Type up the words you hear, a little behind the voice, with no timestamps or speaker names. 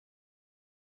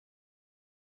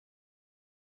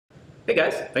Hey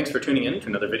guys, thanks for tuning in to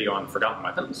another video on Forgotten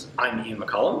Weapons. I'm Ian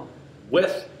McCollum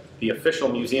with the official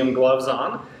museum gloves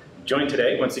on, joined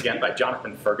today once again by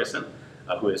Jonathan Ferguson,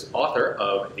 who is author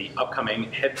of the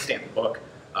upcoming Headstamp book,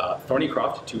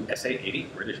 Thorneycroft to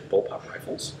SA-80 British Bullpup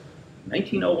Rifles,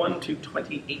 1901 to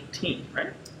 2018,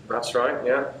 right? That's right,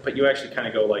 yeah. But you actually kind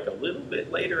of go like a little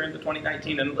bit later into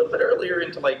 2019 and a little bit earlier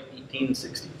into like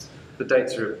 1860s. The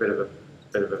dates are a bit of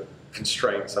a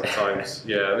constraint sometimes.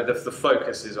 Yeah, I mean, the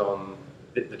focus is on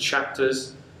the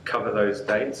chapters cover those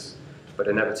dates, but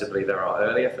inevitably there are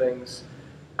earlier things,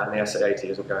 and the SA-80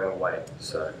 isn't going away.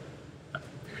 So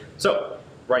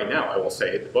right now, I will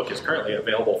say the book is currently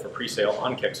available for pre-sale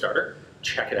on Kickstarter.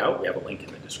 Check it out. We have a link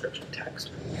in the description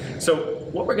text. So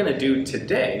what we're going to do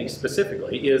today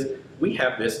specifically is we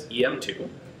have this E.M.2,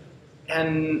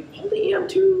 and all the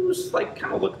E.M.2s like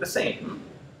kind of look the same,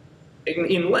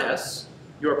 unless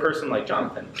you're a person like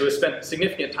Jonathan who has spent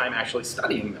significant time actually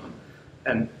studying them.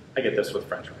 And I get this with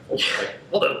French rifles. Like,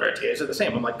 well, the Berthiers are the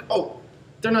same. I'm like, oh,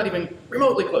 they're not even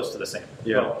remotely close to the same.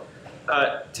 Yeah.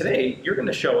 Well, today you're going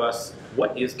to show us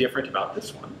what is different about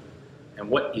this one, and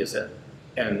what isn't,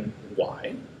 and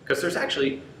why. Because there's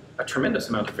actually a tremendous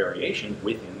amount of variation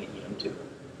within the E.M.2.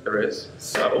 There is.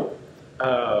 So,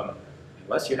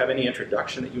 unless you have any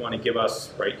introduction that you want to give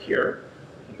us right here,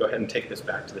 we can go ahead and take this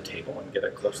back to the table and get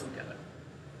a close look at it.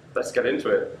 Let's get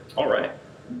into it. All right.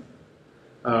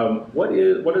 What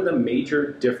are the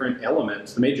major different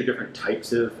elements, the major different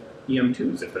types of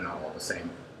E.M.2s, if they're not all the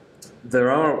same? There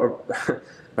are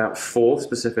about 4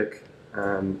 specific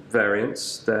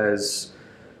variants. There's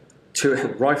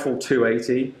Rifle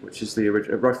 280, which is the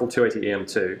original Rifle 280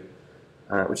 E.M.2,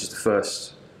 which is the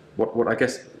first. What I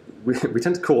guess we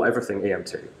tend to call everything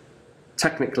E.M.2.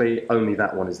 Technically, only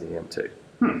that one is the E.M.2.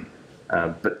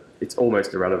 But it's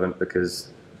almost irrelevant because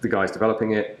the guys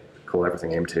developing it call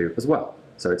everything E.M.2 as well.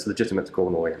 So it's legitimate to call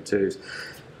them all E.M.2s.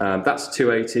 That's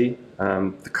 280.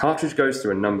 The cartridge goes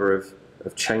through a number of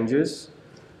changes.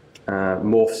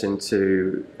 Morphs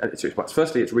into,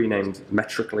 firstly it's renamed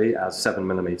metrically as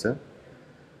 7mm,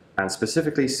 and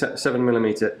specifically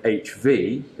 7mm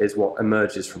HV is what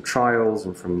emerges from trials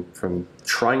and from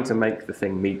trying to make the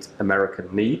thing meet American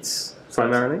needs,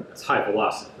 primarily. It's high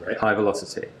velocity, right? High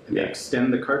velocity. And they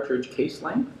extend the cartridge case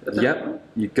length at that Yep, point?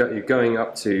 you're going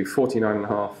up to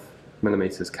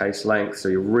 49.5mm case length, so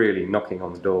you're really knocking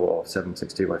on the door of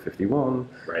 7.62x51,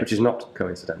 right, which is not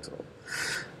coincidental.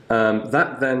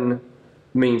 That then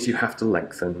means you have to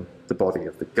lengthen the body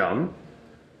of the gun.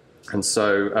 And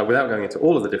so, without going into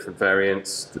all of the different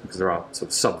variants, because there are sort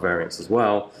of sub-variants as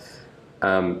well,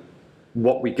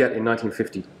 what we get in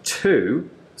 1952,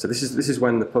 so this is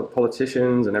when the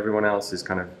politicians and everyone else is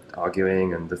kind of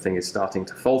arguing and the thing is starting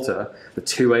to falter, the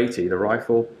 280, the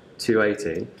Rifle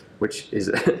 280, which is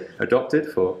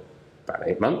adopted for about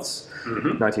 8 months,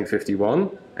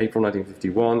 1951, April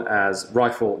 1951, as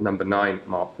Rifle number 9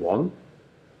 Mark 1,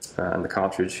 and the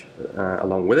cartridge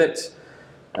along with it.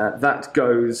 That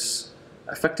goes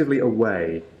effectively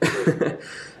away,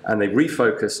 and they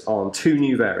refocus on 2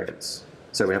 new variants.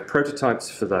 So we have prototypes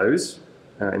for those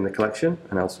in the collection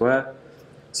and elsewhere.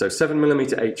 So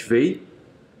 7mm HV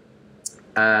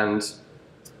and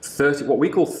 30, what we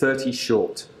call 30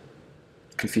 short,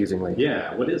 confusingly.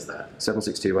 Yeah, what is that?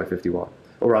 7.62x51,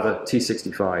 or rather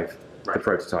T65, right, the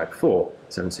prototype for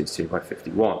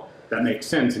 7.62x51. That makes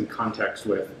sense in context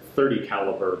with 30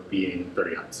 caliber being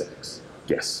 30-06.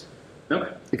 Yes.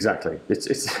 Okay. Exactly.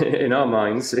 It's in our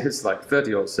minds, it's like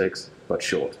 30-06, but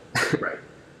short. Right.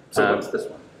 So what's this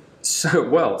one? So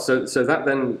that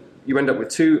then, you end up with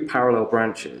 2 parallel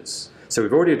branches. So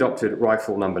we've already adopted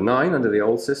Rifle number 9 under the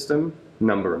old system,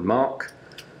 number and mark.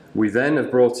 We then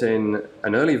have brought in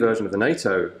an early version of the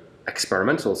NATO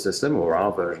experimental system, or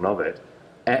our version of it,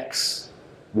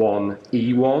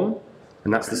 X1E1,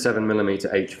 and that's the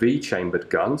 7mm HV chambered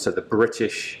gun, so the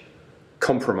British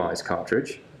compromise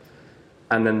cartridge.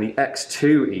 And then the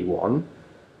X2E1,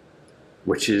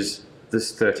 which is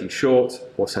this 30 short,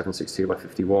 or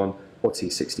 7.62x51, or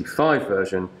T65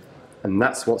 version, and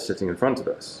that's what's sitting in front of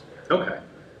us. Okay.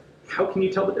 How can you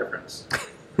tell the difference?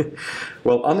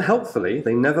 Well, unhelpfully,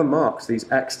 they never marked these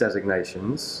X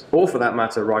designations, or for that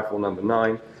matter, Rifle number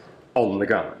 9, on the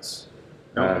guns.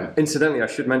 Okay. Incidentally, I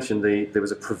should mention there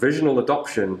was a provisional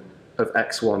adoption of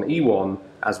X1E1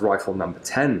 as Rifle number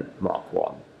 10 Mark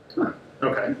 1. Huh.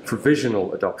 Okay.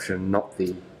 Provisional adoption, not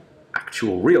the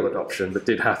actual real adoption that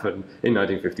did happen in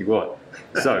 1951.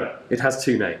 So, it has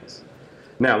 2 names.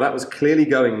 Now, that was clearly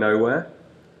going nowhere,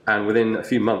 and within a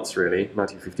few months, really,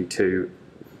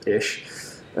 1952-ish,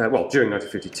 well, during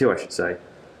 1952, I should say,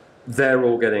 they're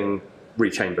all getting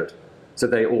rechambered. So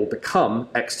they all become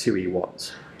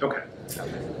X2E1s. Okay.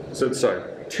 So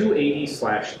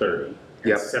 280/30 and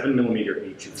Yep.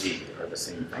 7mm HV are the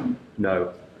same thing? No.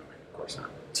 Of course not.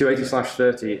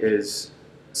 280/30 is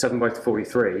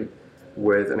 7x43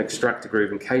 with an extractor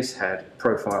groove and case head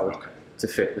profiled to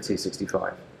fit the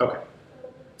T65. Okay.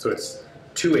 So it's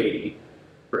 280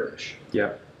 British.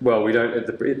 Yeah. Well, we don't.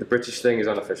 The British thing is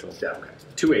unofficial. Yeah. Okay.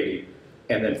 280,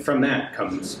 and then from that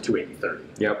comes 280/30.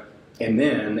 Yep. And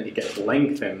then it gets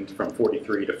lengthened from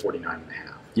 43 to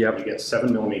 49.5. Yep. You get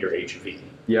 7mm HV.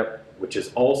 Yep. Which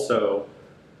is also,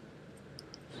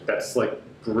 that's like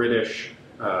British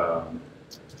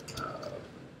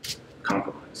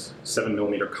compromise.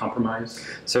 7mm compromise.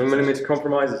 7mm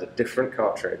compromise is a different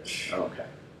cartridge. Okay.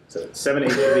 So it's 7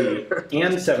 HV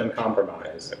and 7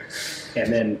 compromise,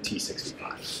 and then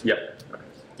T65. Yep. Okay.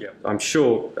 Yep. I'm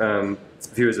sure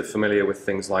viewers are familiar with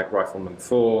things like Rifle Number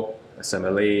 4,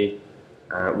 SMLE,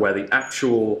 where the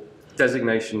actual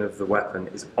designation of the weapon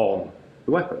is on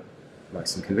the weapon.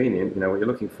 Nice and convenient, you know what you're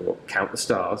looking for. Count the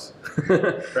stars.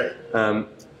 Right.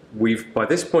 We've, by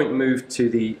this point, moved to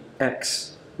the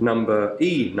X number,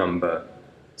 E number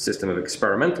system of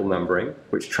experimental numbering,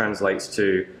 which translates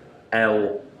to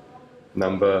L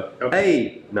number,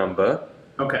 A number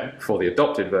for the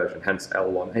adopted version, hence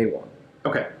L1A1.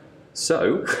 Okay.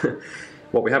 So,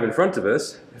 what we have in front of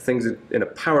us, things in a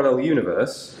parallel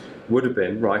universe, would have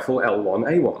been rifle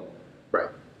L1A1. Right.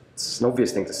 It's an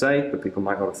obvious thing to say, but people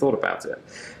might not have thought about it.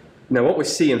 Now, what we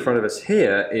see in front of us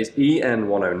here is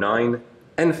EN109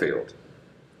 Enfield.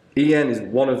 EN is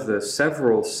one of the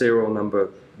several serial number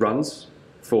runs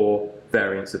for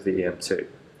variants of the EM2.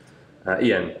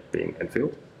 EN being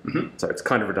Enfield, so it's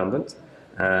kind of redundant.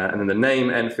 And then the name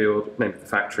Enfield, name of the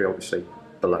factory, obviously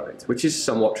below it, which is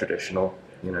somewhat traditional.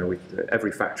 You know,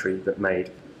 every factory that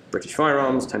made British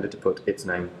firearms tended to put its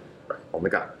name on the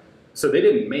gun. So they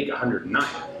didn't make 109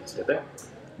 of these, did they?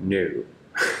 No.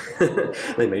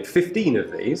 They made 15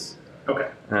 of these. Okay.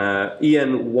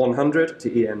 EN100 to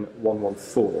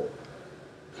EN114.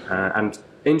 And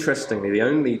interestingly, the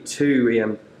only two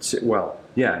EM2, well,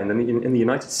 yeah, in the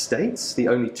United States, the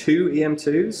only two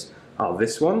EM2s are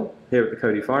this one here at the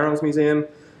Cody Firearms Museum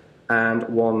and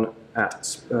one at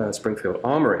Springfield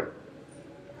Armory.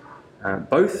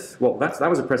 Both, well, that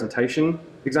was a presentation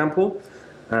example.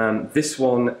 This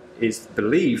one is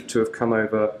believed to have come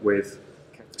over with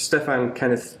Stefan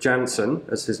Kenneth Jansen,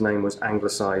 as his name was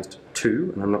anglicised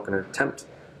too, and I'm not going to attempt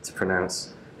to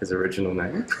pronounce his original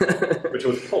name. Which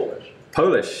was Polish.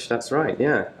 Polish, that's right,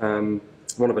 yeah.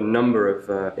 One of a number of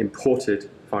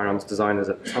imported firearms designers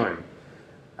at the time.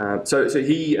 So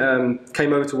he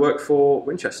came over to work for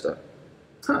Winchester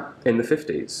in the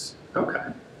 50s.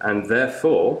 Okay. And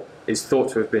therefore is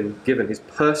thought to have been given his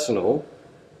personal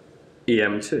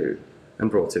EM2 and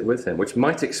brought it with him, which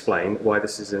might explain why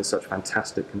this is in such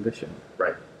fantastic condition.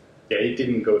 Right. Yeah, he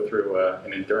didn't go through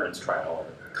an endurance trial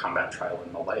or a combat trial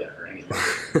in Malaya or anything.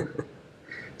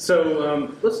 So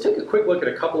let's take a quick look at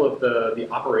a couple of the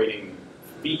operating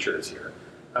features here.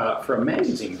 For a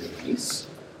magazine release,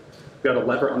 we've got a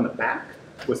lever on the back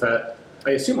with a,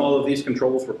 I assume all of these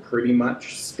controls were pretty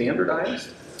much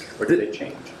standardized, or did they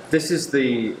change? This is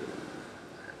the,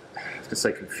 I have to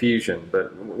say confusion,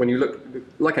 but when you look,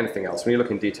 like anything else, when you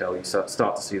look in detail, you start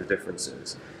to see the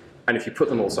differences. And if you put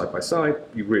them all side by side,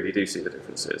 you really do see the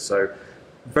differences. So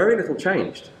very little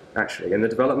changed, actually, in the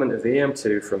development of the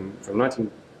EM2 from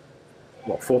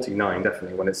 1949,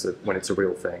 definitely, when it's a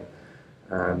real thing,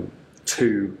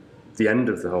 to the end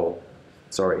of the whole,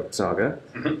 saga.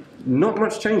 Not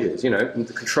much changes, you know.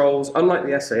 The controls, unlike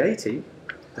the SA-80,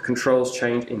 the controls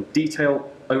change in detail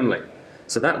only.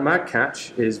 So that mag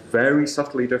catch is very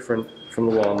subtly different from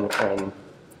the one on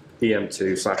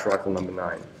EM2 / rifle number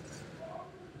 9.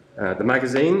 The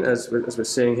magazine, as we're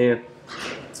seeing here,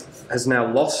 has now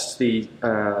lost the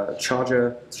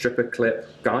charger stripper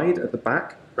clip guide at the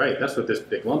back. Right, that's what this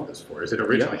big lump is for, is it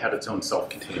originally had its own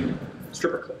self-contained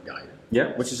stripper clip guide.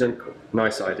 Yeah, which is a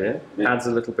nice idea. Yeah. Adds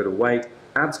a little bit of weight,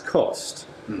 adds cost.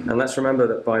 And let's remember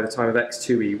that by the time of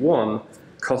X2E1,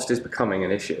 cost is becoming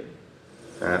an issue.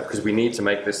 Because we need to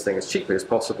make this thing as cheaply as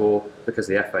possible, because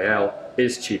the FAL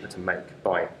is cheaper to make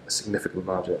by a significant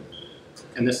margin.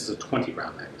 And this is a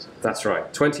 20-round magazine. That's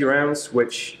right, 20 rounds,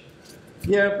 which,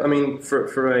 yeah, I mean,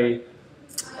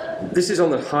 this is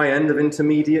on the high end of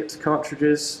intermediate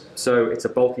cartridges, so it's a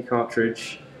bulky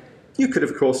cartridge. You could,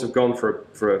 of course, have gone for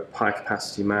a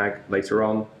high-capacity mag later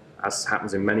on, as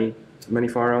happens in many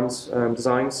firearms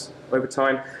designs over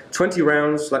time. 20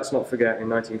 rounds, let's not forget, in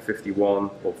 1951,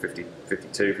 or 50,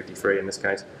 52, 53 in this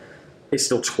case, is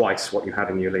still twice what you had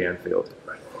in your Lee Enfield.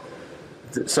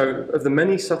 So of the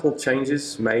many subtle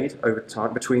changes made over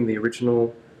time between the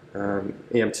original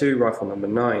E.M.2 rifle number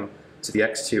 9 to the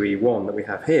X2 E1 that we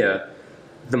have here,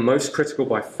 the most critical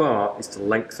by far is to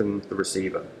lengthen the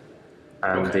receiver.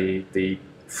 And the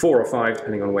 4 or 5,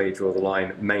 depending on where you draw the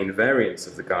line, main variants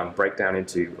of the gun break down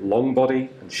into long body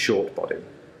and short body.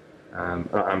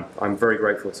 I'm very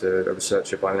grateful to a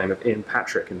researcher by the name of Ian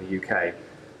Patrick in the UK,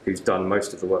 who's done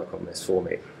most of the work on this for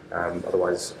me.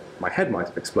 Otherwise, my head might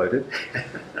have exploded.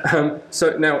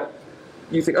 So now,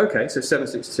 you think, okay, so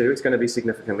 7.62, it's going to be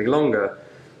significantly longer.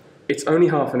 It's only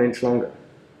half an inch longer.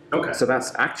 Okay. So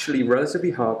that's actually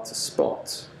relatively hard to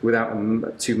spot without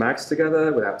 2 mags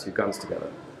together, without 2 guns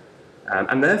together.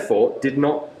 And therefore, did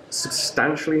not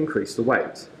substantially increase the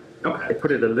weight. Okay. It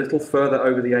put it a little further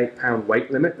over the 8-pound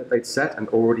weight limit that they'd set and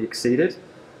already exceeded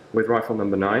with rifle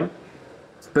number 9.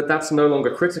 But that's no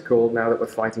longer critical now that we're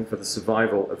fighting for the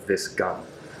survival of this gun.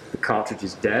 The cartridge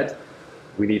is dead.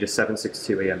 We need a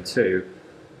 7.62 E.M.2.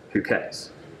 Who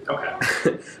cares?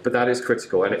 Okay. But that is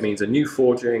critical, and it means a new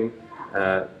forging.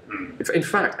 In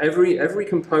fact, every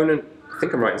component, I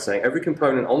think I'm right in saying, every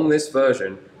component on this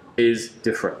version is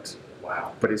different.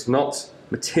 Wow. But it's not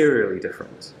materially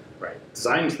different. Right.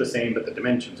 Design's the same, but the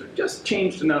dimensions are just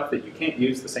changed enough that you can't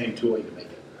use the same tooling to make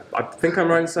it. I think I'm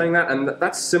right in saying that, and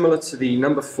that's similar to the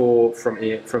number 4 from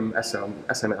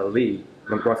SMLE,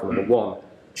 rifle number 1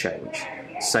 change.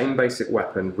 Same basic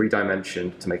weapon,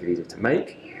 redimensioned to make it easier to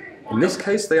make. In this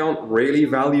case, they aren't really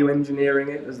value engineering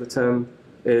it, as the term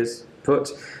is put.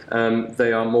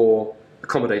 They are more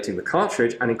accommodating the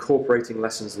cartridge and incorporating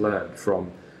lessons learned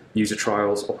from user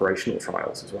trials, operational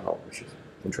trials as well, which is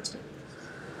interesting.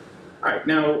 All right,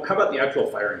 now how about the actual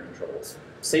firing controls?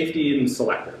 Safety and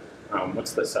selector.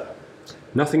 What's the setup?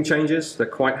 Nothing changes. They're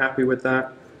quite happy with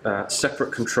that.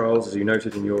 Separate controls, as you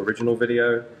noted in your original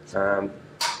video.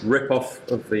 Rip-off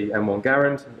of the M1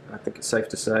 Garand, I think it's safe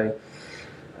to say,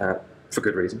 for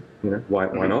good reason. You know,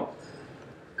 why not?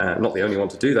 Not the only one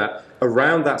to do that.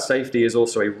 Around that safety is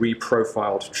also a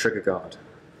reprofiled trigger guard.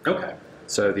 Okay.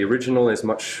 So the original is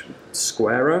much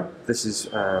squarer. This is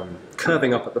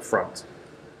curving up at the front.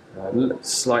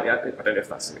 Slightly, I don't know if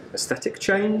that's an aesthetic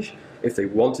change. If they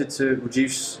wanted to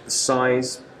reduce the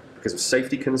size because of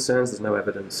safety concerns, there's no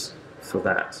evidence for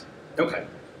that. Okay.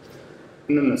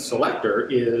 And then the selector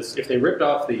is, if they ripped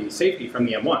off the safety from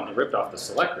the M1, they ripped off the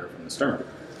selector from the Sturm.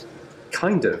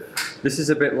 Kind of. This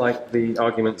is a bit like the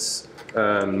arguments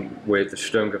with the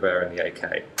Sturmgewehr and the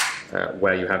AK,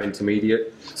 where you have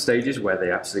intermediate stages where they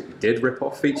absolutely did rip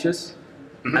off features,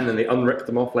 and then they unripped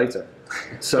them off later.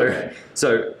 So, and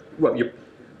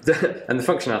the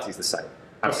functionality is the same,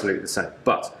 absolutely the same.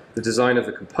 But the design of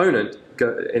the component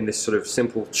in this sort of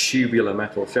simple tubular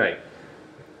metal shape,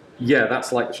 yeah,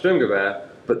 that's like the Sturmgewehr,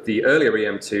 but the earlier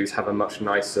EM2s have a much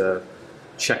nicer,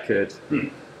 checkered,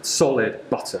 solid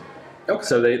button. Okay.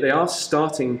 So they are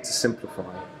starting to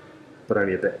simplify, but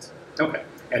only a bit. Okay.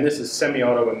 And this is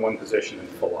semi-auto in one position and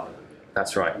full auto.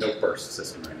 That's right. No burst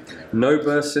system or anything. No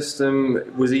burst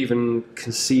system was even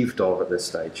conceived of at this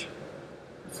stage.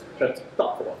 That's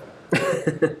thoughtful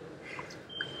of them.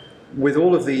 With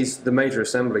all of these, the major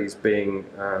assemblies being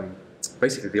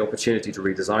basically the opportunity to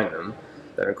redesign them,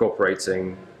 they're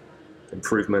incorporating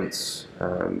improvements,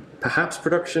 perhaps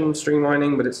production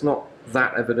streamlining, but it's not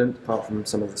that evident apart from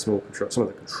some of the small some of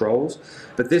the controls.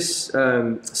 But this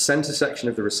center section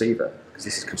of the receiver, because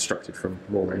this is constructed from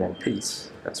more than one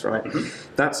piece, that's right.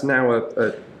 That's now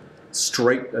a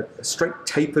straight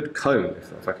tapered cone,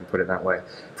 if I can put it that way.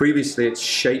 Previously, it's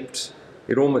shaped.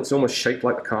 It's almost shaped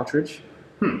like the cartridge.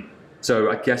 So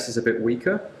I guess it's a bit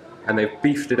weaker, and they've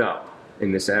beefed it up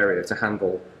in this area to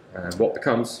handle what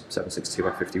becomes 7.62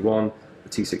 by 51, the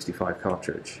T65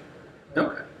 cartridge.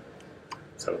 Okay.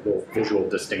 So a little visual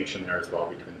distinction there as well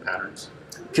between the patterns.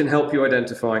 Can help you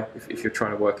identify if you're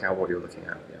trying to work out what you're looking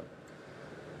at. Yeah.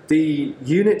 The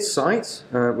unit sight,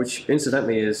 which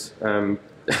incidentally is,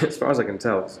 as far as I can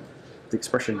tell, the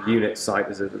expression unit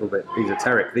sight is a little bit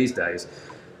esoteric these days,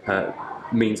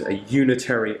 means a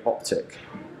unitary optic.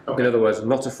 Okay. In other words,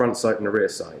 not a front sight and a rear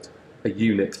sight, a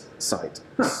unit sight.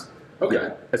 Huh. Okay.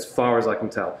 Yeah, as far as I can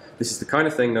tell. This is the kind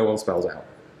of thing no one spells out.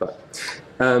 But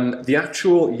the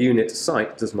actual unit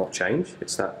sight does not change.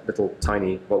 It's that little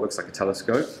tiny, what looks like a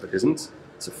telescope, but isn't.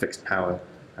 It's a fixed power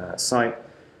sight.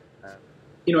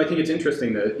 You know, I think it's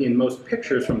interesting that in most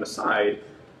pictures from the side,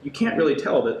 you can't really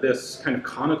tell that this kind of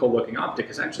conical looking optic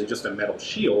is actually just a metal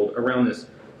shield around this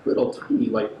little tiny,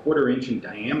 like 1/4 inch in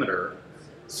diameter,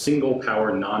 single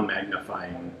power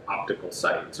non-magnifying optical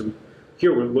sight. So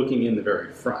here we're looking in the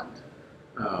very front.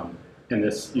 And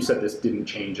this, you said this didn't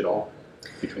change at all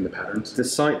between the patterns? The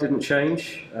sight didn't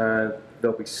change.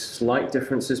 there'll be slight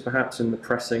differences perhaps in the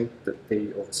pressing or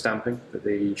the stamping that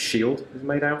the shield is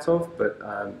made out of, but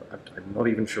I'm not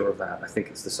even sure of that. I think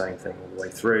it's the same thing all the way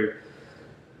through.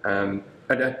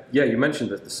 Yeah, you mentioned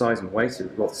that the size and weight,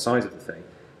 well, the size of the thing.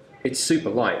 It's super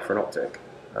light for an optic.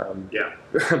 Yeah.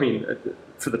 I mean,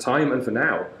 for the time and for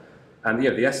now. And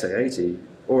the SA-80,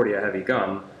 already a heavy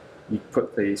gun, you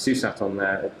put the SUSAT on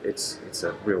there, it's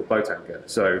a real boat anchor.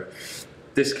 So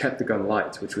this kept the gun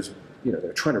light, which was, they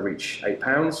were trying to reach 8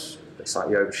 pounds, they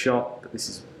slightly overshot, but this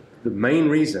is the main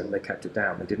reason they kept it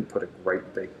down. They didn't put a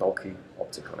great big bulky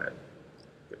optic on it.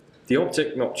 The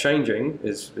optic not changing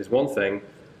is one thing.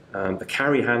 The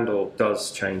carry handle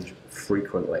does change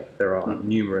frequently. There are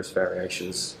numerous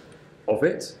variations of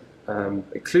it,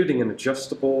 including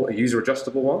a user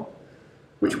adjustable one,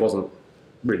 which wasn't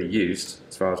really used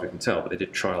as far as we can tell, but they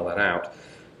did trial that out.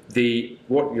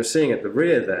 What you're seeing at the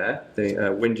rear there,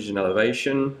 the windage and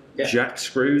elevation, jack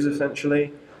screws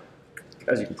essentially,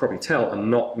 as you can probably tell, are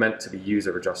not meant to be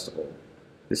user adjustable.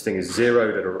 This thing is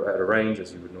zeroed at a range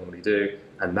as you would normally do,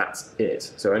 and that's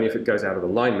it. So only if it goes out of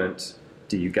alignment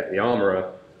do you get the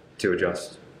armourer to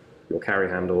adjust your carry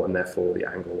handle and therefore the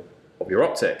angle of your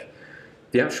optic.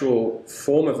 The actual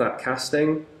form of that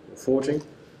casting, or forging,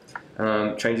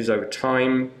 changes over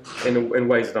time in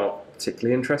ways that aren't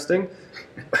particularly interesting.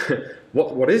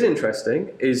 What is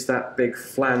interesting is that big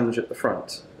flange at the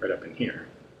front. Right up in here.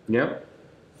 Yeah.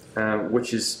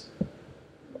 Which is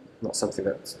not something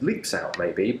that leaps out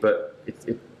maybe, but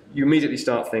you immediately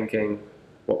start thinking,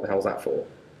 what the hell's that for?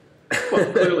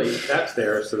 Well, clearly that's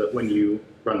there so that when you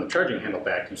run the charging handle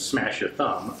back, you smash your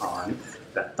thumb on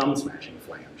that thumb smashing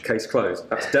flange. Case closed.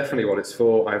 That's definitely what it's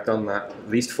for. I've done that at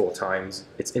least 4 times.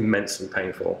 It's immensely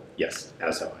painful. Yes,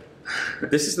 as have I.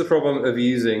 This is the problem of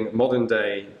using modern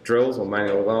day drills or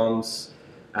manual of arms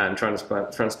and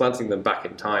transplanting them back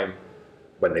in time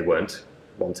when they weren't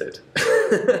wanted.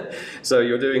 So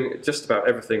you're doing just about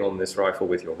everything on this rifle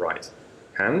with your right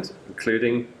hand,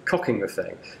 including cocking the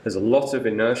thing. There's a lot of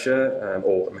inertia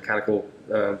or mechanical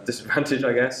disadvantage,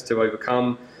 I guess, to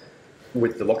overcome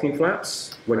with the locking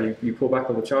flaps when you pull back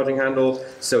on the charging handle.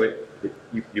 So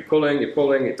you're pulling,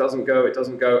 it doesn't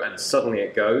go, and suddenly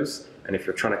it goes. And if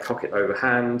you're trying to cock it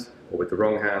overhand or with the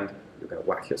wrong hand, you're going to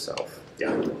whack yourself.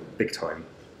 Yeah, big time.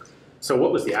 So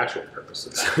what was the actual purpose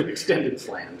of that extended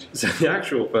flange? So the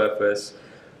actual purpose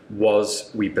was,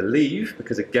 we believe,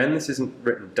 because again this isn't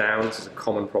written down, this is a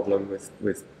common problem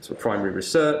with sort of primary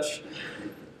research,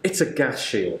 it's a gas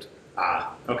shield.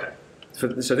 Ah, okay.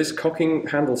 So this cocking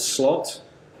handle slot,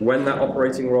 when that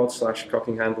operating rod /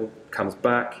 cocking handle comes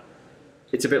back,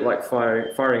 it's a bit like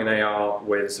firing an AR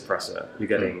with a suppressor. You're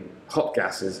getting hot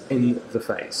gases in the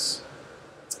face.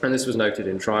 And this was noted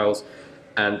in trials.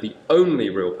 And the only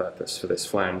real purpose for this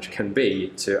flange can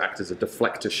be to act as a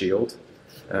deflector shield,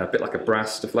 a bit like a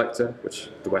brass deflector, which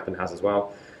the weapon has as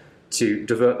well, to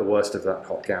divert the worst of that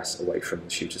hot gas away from the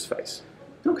shooter's face.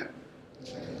 Okay.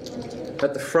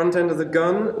 At the front end of the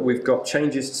gun, we've got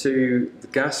changes to the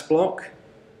gas block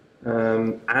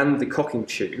and the cocking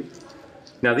tube.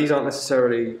 Now, these aren't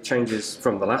necessarily changes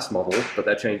from the last model, but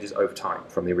they're changes over time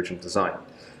from the original design.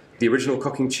 The original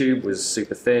cocking tube was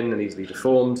super thin and easily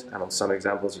deformed, and on some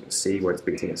examples you can see where it's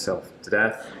beating itself to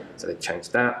death. So they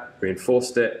changed that,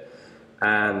 reinforced it,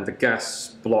 and the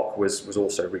gas block was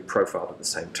also reprofiled at the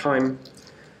same time.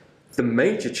 The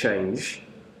major change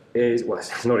is, well,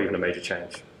 it's not even a major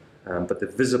change, but the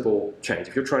visible change.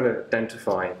 If you're trying to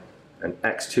identify an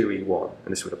X2E1,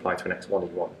 and this would apply to an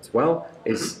X1E1 as well,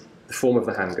 is the form of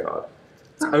the handguard.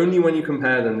 It's only when you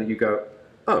compare them that you go,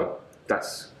 oh,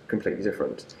 that's completely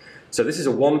different. So this is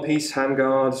a one-piece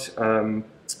handguard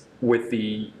with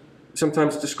the,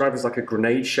 sometimes described as like a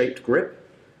grenade-shaped grip.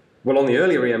 Well, on the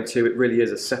earlier E.M.2, it really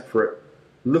is a separate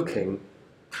looking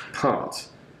part.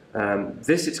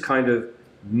 This, it's kind of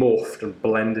morphed and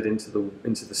blended into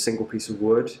the single piece of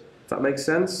wood, if that makes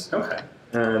sense. Okay.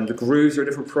 The grooves are a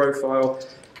different profile.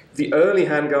 The early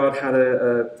handguard had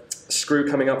a screw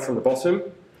coming up from the bottom,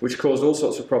 which caused all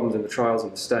sorts of problems in the trials in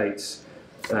the States.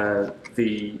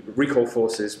 The recoil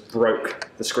forces broke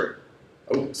the screw.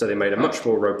 So they made a much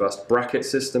more robust bracket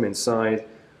system inside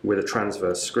with a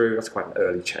transverse screw. That's quite an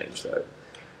early change, though.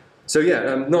 So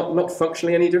yeah, not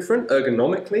functionally any different,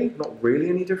 ergonomically not really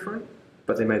any different,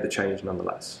 but they made the change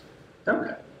nonetheless.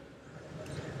 Okay.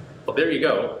 Well, there you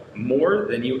go. More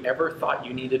than you ever thought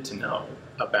you needed to know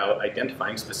about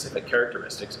identifying specific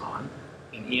characteristics on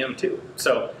an E.M.2.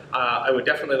 So I would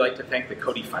definitely like to thank the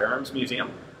Cody Firearms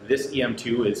Museum. This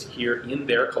E.M.2 is here in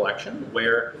their collection,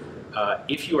 where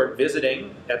if you are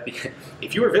visiting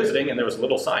and there was a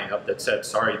little sign up that said,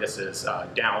 "Sorry, this is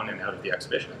down and out of the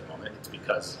exhibition at the moment," it's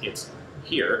because it's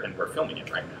here, and we're filming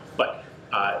it right now. But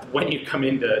when you come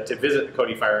in to visit the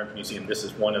Cody Firearms Museum, this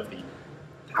is one of the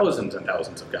thousands and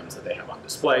thousands of guns that they have on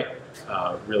display.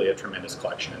 Really a tremendous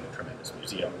collection and a tremendous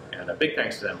museum. And a big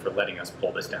thanks to them for letting us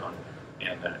pull this down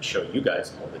and show you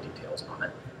guys all the details on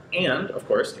it. And, of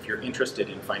course, if you're interested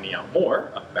in finding out more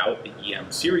about the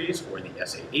E.M. series or the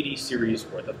SA-80 series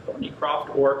or the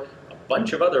Thorneycroft or a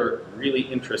bunch of other really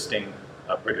interesting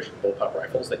British bullpup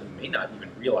rifles that you may not even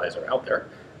realize are out there,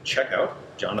 check out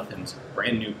Jonathan's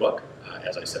brand new book.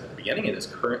 As I said at the beginning, it is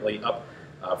currently up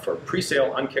for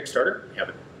pre-sale on Kickstarter. We have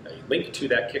a link to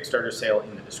that Kickstarter sale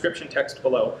in the description text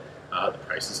below. The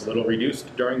price is a little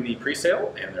reduced during the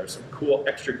pre-sale, and there's some cool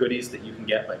extra goodies that you can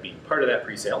get by being part of that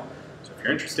pre-sale. So if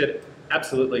you're interested,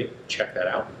 absolutely check that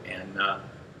out. And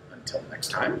until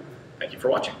next time, thank you for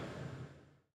watching.